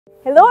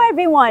Hello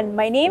everyone,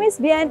 my name is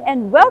Bien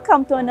and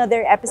welcome to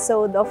another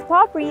episode of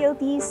Top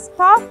Realty's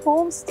Top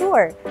Homes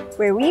Tour,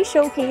 where we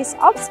showcase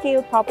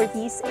upscale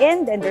properties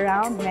in and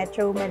around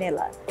Metro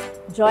Manila.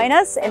 Join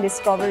us and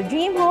discover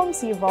dream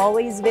homes you've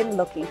always been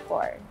looking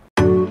for.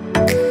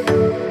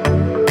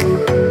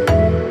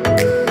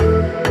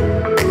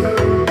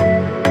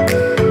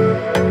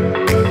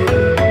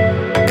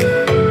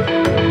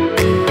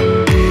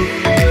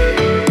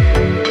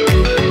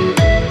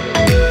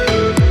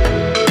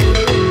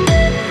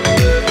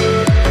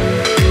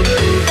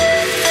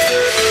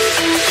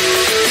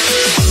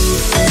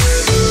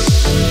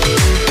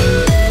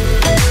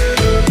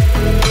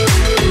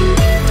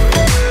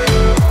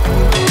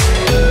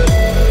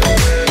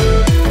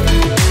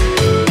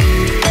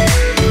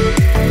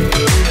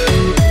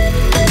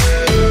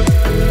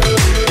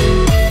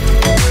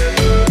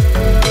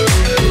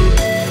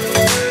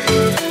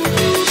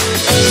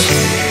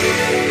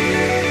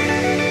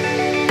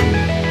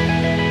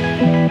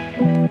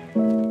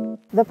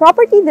 The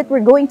property that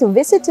we're going to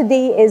visit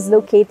today is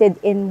located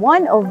in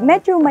one of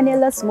Metro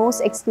Manila's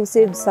most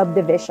exclusive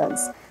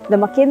subdivisions, the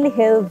Mckinley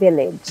Hill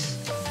Village.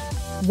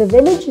 The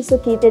village is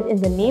located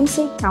in the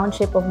namesake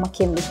township of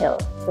Mckinley Hill,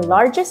 the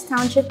largest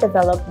township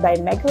developed by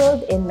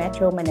Megroad in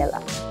Metro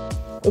Manila.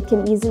 It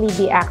can easily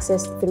be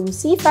accessed through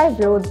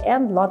C5 Road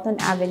and Lawton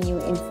Avenue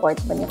in Fort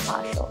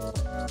Bonifacio.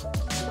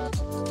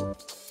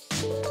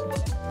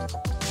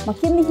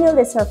 Mckinley Hill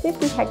is a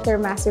 50-hectare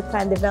master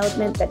plan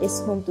development that is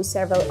home to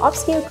several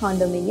upscale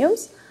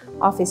condominiums,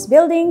 office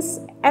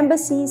buildings,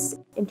 embassies,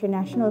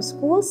 international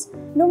schools,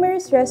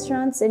 numerous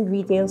restaurants and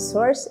retail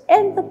stores,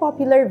 and the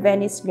popular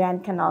Venice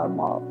Grand Canal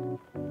Mall.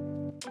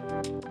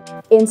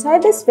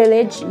 Inside this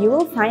village, you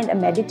will find a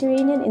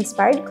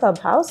Mediterranean-inspired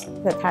clubhouse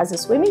that has a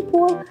swimming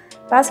pool,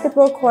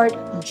 basketball court,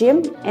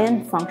 gym,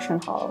 and function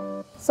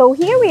hall. So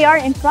here we are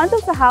in front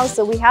of the house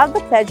that we have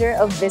the pleasure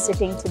of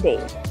visiting today.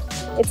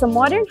 It's a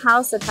modern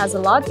house that has a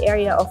lot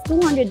area of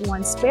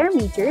 201 square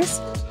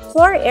meters,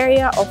 floor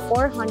area of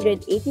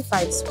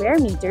 485 square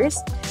meters,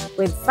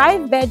 with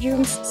 5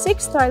 bedrooms,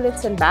 6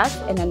 toilets and bath,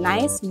 and a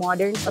nice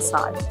modern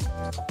facade.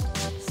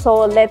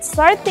 So let's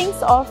start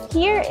things off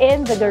here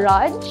in the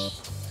garage.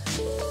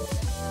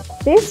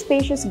 This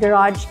spacious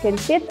garage can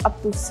fit up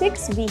to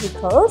 6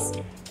 vehicles,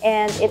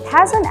 and it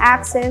has an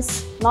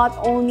access not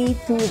only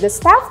to the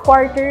staff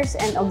quarters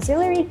and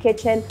auxiliary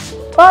kitchen,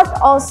 but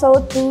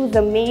also to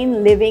the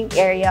main living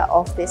area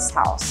of this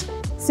house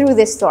through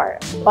this door.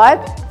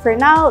 But for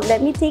now,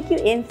 let me take you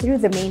in through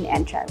the main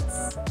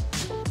entrance.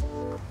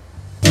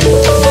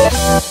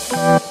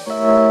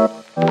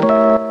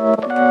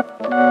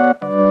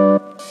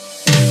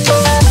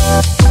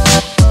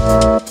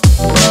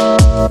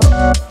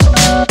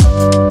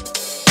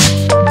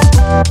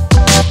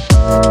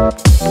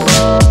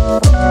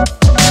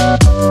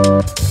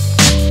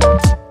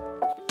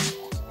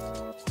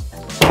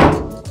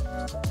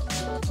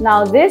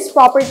 Now, this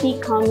property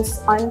comes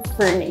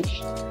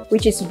unfurnished,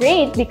 which is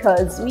great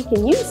because we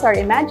can use our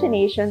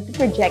imagination to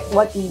project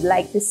what we'd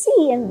like to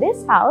see in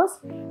this house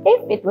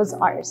if it was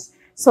ours.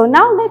 So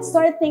now let's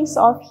start things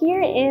off here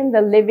in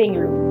the living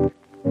room.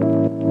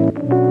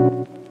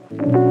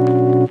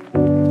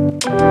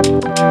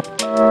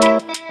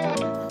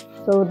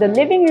 So the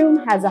living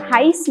room has a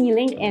high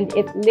ceiling, and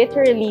it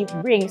literally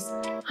brings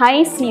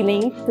high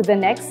ceiling to the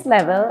next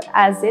level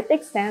as it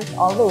extends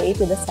all the way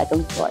to the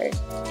second floor.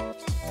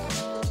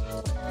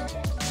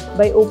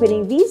 By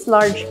opening these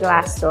large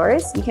glass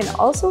doors, you can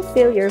also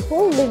fill your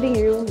whole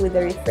living room with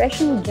a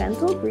refreshing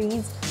gentle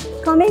breeze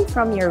coming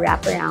from your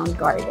wraparound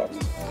garden.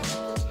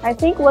 I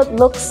think what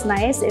looks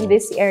nice in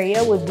this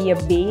area would be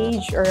a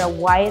beige or a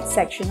white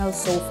sectional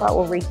sofa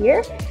over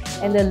here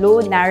and a low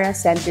narrow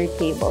center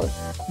table,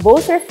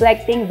 both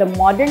reflecting the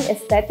modern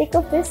aesthetic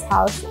of this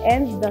house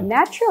and the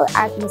natural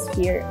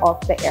atmosphere of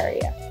the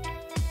area.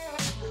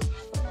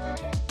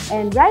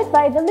 And right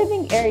by the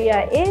living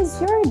area is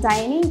your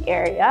dining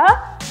area,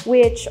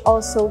 which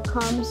also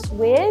comes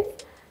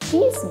with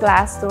these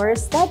glass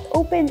doors that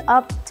open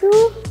up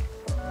to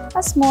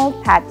a small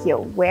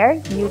patio where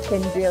you can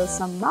grill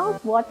some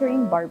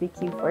mouth-watering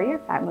barbecue for your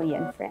family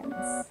and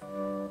friends.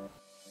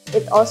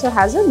 It also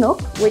has a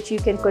nook which you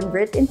can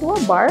convert into a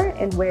bar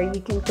and where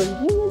you can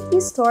conveniently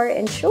store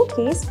and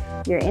showcase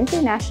your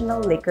international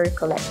liquor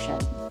collection.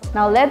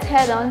 Now let's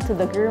head on to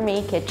the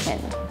gourmet kitchen.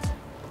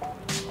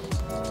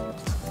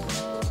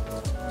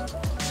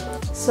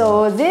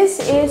 So this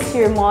is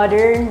your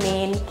modern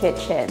main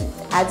kitchen.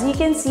 As you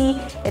can see,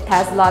 it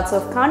has lots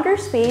of counter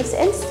space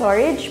and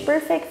storage,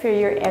 perfect for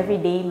your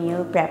everyday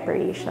meal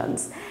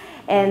preparations.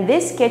 And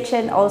this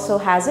kitchen also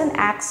has an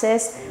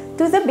access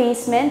to the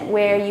basement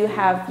where you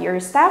have your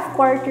staff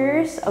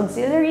quarters,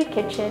 auxiliary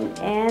kitchen,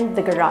 and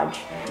the garage.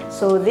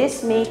 So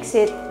this makes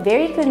it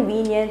very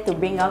convenient to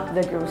bring up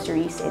the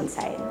groceries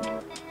inside.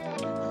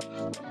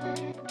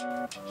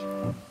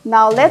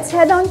 Now let's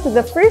head on to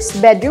the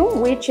first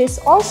bedroom, which is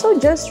also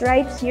just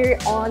right here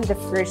on the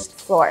first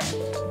floor.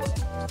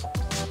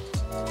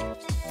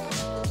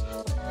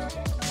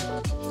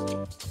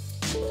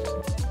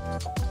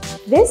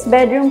 This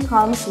bedroom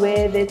comes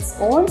with its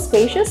own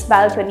spacious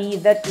balcony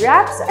that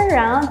wraps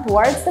around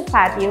towards the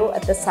patio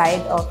at the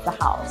side of the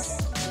house.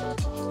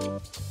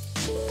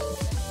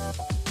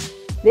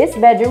 This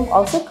bedroom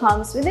also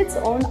comes with its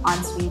own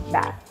ensuite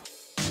bath.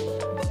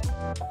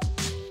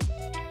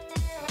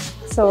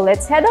 So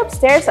let's head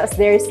upstairs as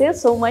there is still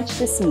so much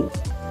to see.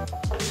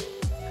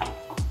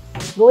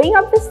 Going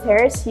up the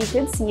stairs, you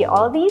could see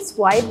all these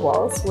wide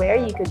walls where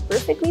you could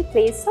perfectly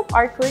place some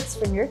artworks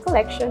from your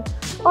collection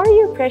or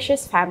your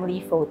precious family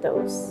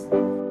photos.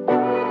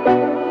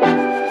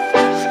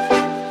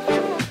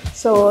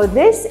 So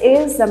this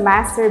is the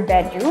master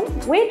bedroom,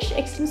 which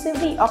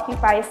exclusively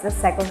occupies the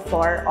second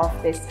floor of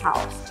this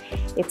house.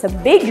 It's a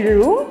big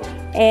room,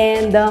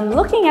 and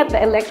looking at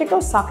the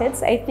electrical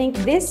sockets, I think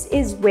this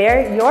is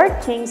where your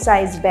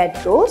king-size bed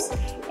goes,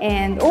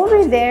 and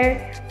over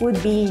there would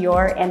be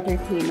your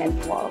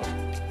entertainment wall.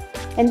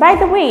 And by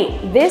the way,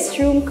 this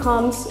room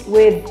comes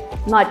with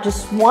not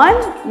just one,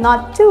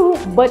 not two,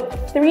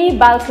 but 3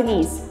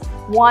 balconies.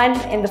 One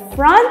in the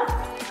front,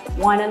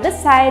 one on the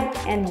side,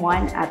 and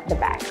one at the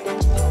back.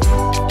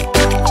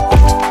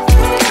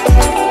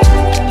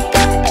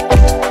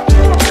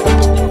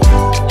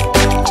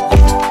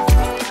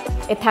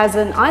 It has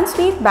an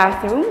ensuite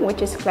bathroom,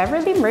 which is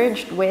cleverly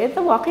merged with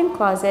a walk-in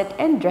closet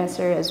and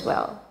dresser as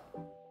well.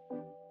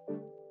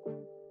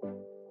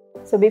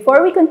 So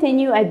before we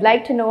continue, I'd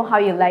like to know how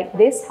you like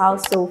this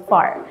house so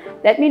far.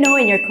 Let me know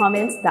in your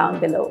comments down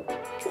below.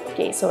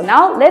 Okay, so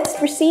now let's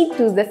proceed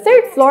to the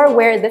 3rd floor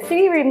where the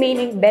 3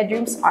 remaining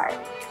bedrooms are.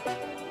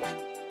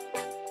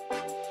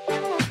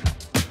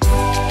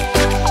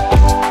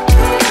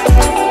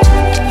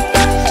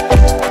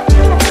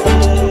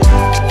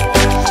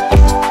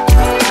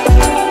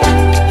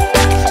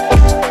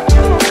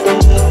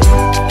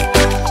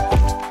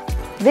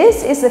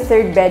 This is the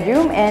 3rd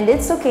bedroom and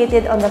it's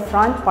located on the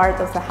front part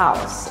of the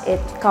house.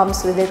 It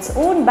comes with its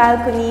own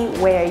balcony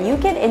where you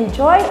can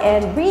enjoy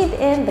and breathe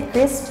in the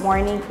crisp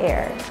morning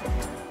air.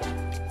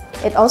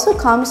 It also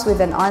comes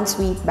with an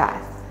ensuite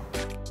bath.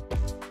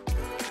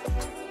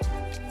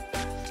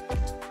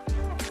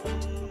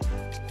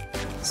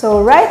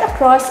 So right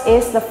across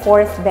is the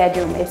 4th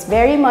bedroom. It's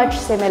very much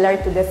similar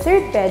to the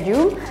 3rd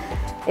bedroom.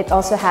 It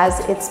also has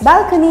its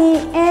balcony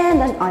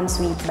and an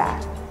ensuite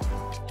bath.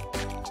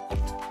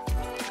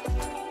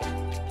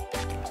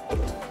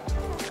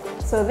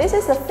 So this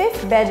is the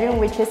 5th bedroom,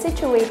 which is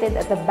situated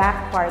at the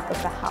back part of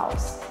the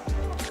house.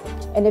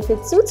 And if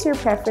it suits your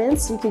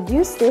preference, you could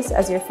use this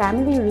as your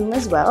family room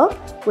as well,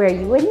 where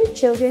you and your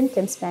children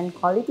can spend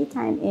quality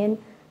time in,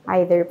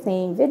 either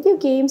playing video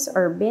games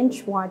or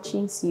binge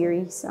watching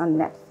series on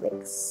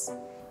Netflix.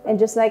 And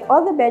just like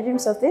all the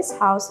bedrooms of this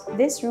house,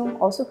 this room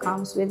also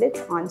comes with its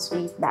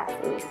ensuite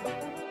bathroom.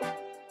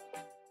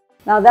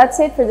 Now that's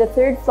it for the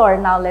 3rd floor.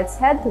 Now let's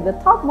head to the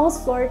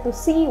topmost floor to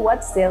see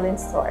what's still in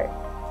store.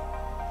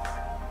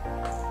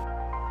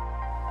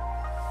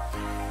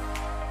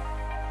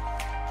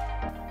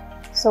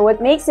 So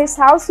what makes this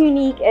house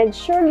unique and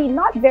surely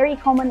not very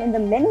common in the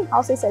many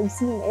houses I've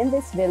seen in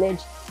this village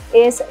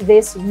is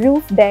this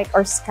roof deck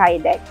or sky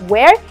deck,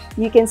 where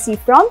you can see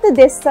from the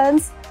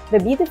distance the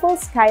beautiful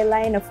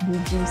skyline of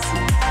BGC.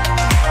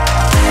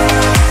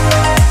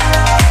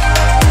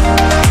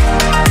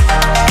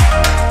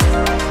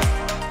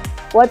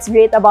 What's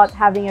great about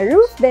having a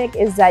roof deck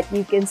is that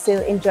you can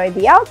still enjoy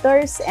the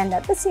outdoors and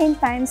at the same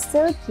time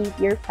still keep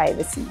your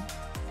privacy.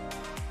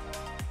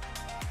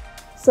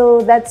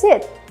 So that's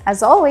it.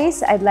 As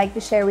always, I'd like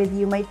to share with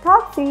you my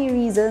top 3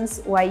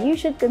 reasons why you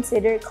should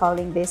consider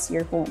calling this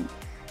your home.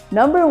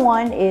 Number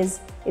 1 is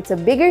it's a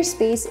bigger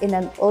space in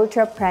an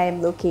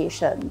ultra-prime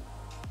location.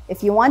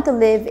 If you want to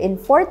live in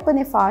Fort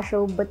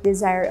Bonifacio but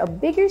desire a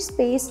bigger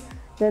space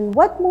than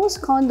what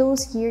most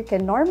condos here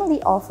can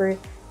normally offer,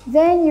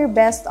 then your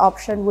best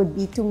option would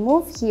be to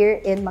move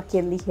here in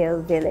Mckinley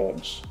Hill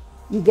Village.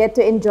 You get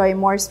to enjoy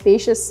more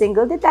spacious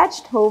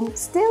single-detached home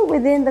still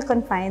within the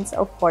confines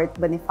of Fort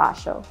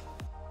Bonifacio.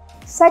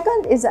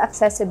 Second is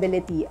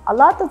accessibility. A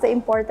lot of the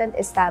important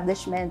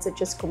establishments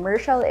such as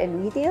commercial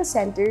and retail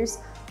centers,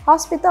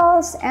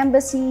 hospitals,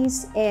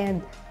 embassies,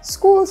 and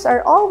schools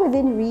are all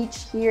within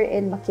reach here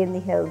in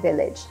Mckinley Hill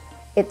Village.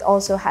 It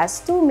also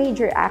has 2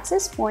 major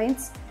access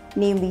points,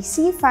 namely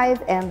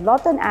C5 and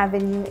Lawton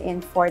Avenue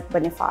in Fort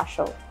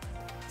Bonifacio.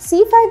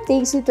 C5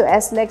 takes you to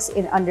SLEX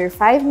in under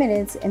 5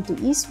 minutes and to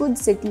Eastwood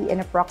City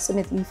in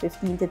approximately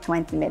 15 to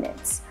 20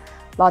 minutes.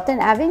 Lawton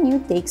Avenue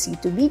takes you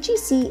to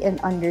BGC in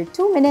under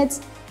 2 minutes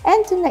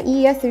and to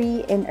NAIA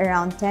 3 in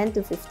around 10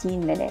 to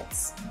 15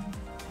 minutes.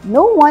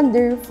 No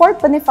wonder Fort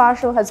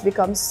Bonifacio has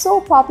become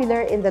so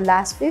popular in the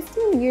last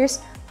 15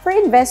 years for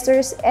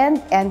investors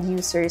and end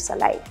users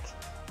alike.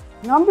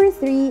 Number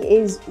 3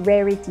 is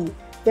rarity.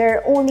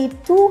 There are only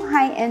 2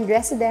 high-end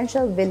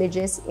residential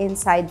villages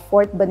inside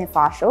Fort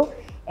Bonifacio,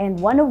 and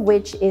one of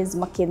which is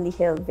Mckinley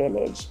Hill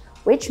Village,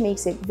 which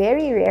makes it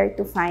very rare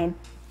to find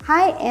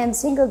high-end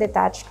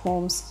single-detached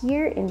homes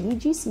here in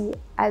BGC,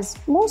 as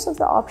most of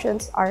the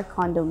options are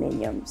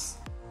condominiums.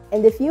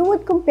 And if you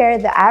would compare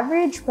the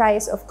average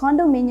price of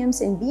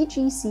condominiums in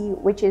BGC,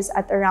 which is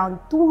at around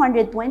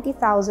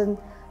 220,000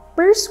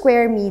 per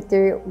square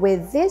meter,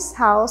 with this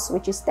house,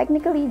 which is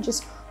technically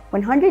just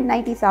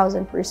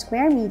 190,000 per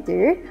square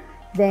meter,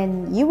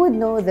 then you would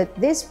know that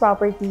this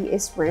property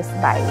is worth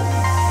buying.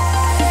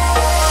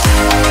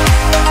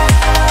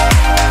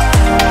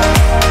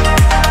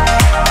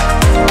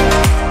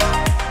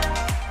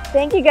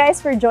 Thank you guys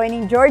for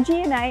joining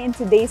Georgie and I in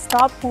today's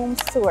Top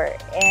Homes Tour,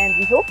 and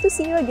we hope to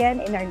see you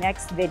again in our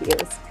next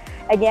videos.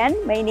 Again,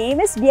 my name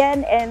is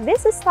Bien and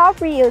this is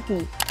Top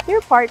Realty, your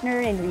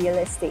partner in real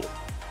estate.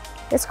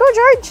 Let's go,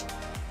 George!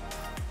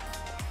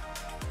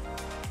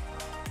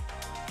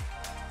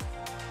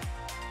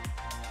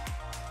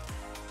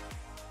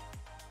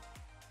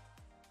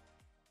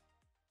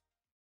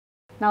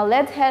 Now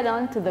let's head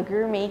on to the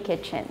gourmet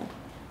kitchen.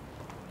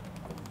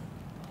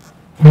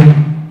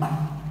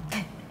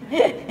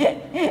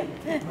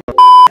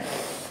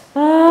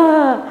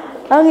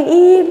 Ang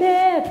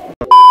init!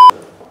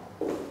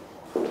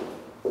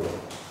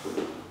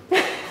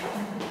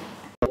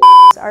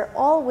 Are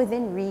all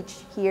within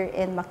reach here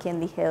in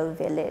Mckinley Hill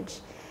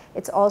Village.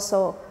 It's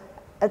also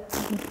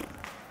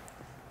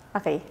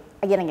okay,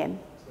 again.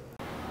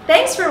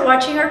 Thanks for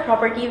watching our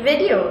property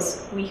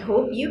videos. We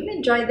hope you've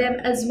enjoyed them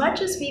as much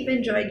as we've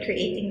enjoyed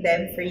creating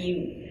them for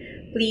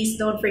you. Please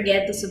don't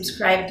forget to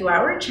subscribe to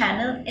our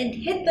channel and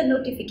hit the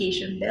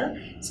notification bell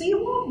so you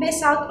won't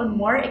miss out on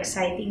more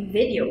exciting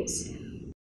videos.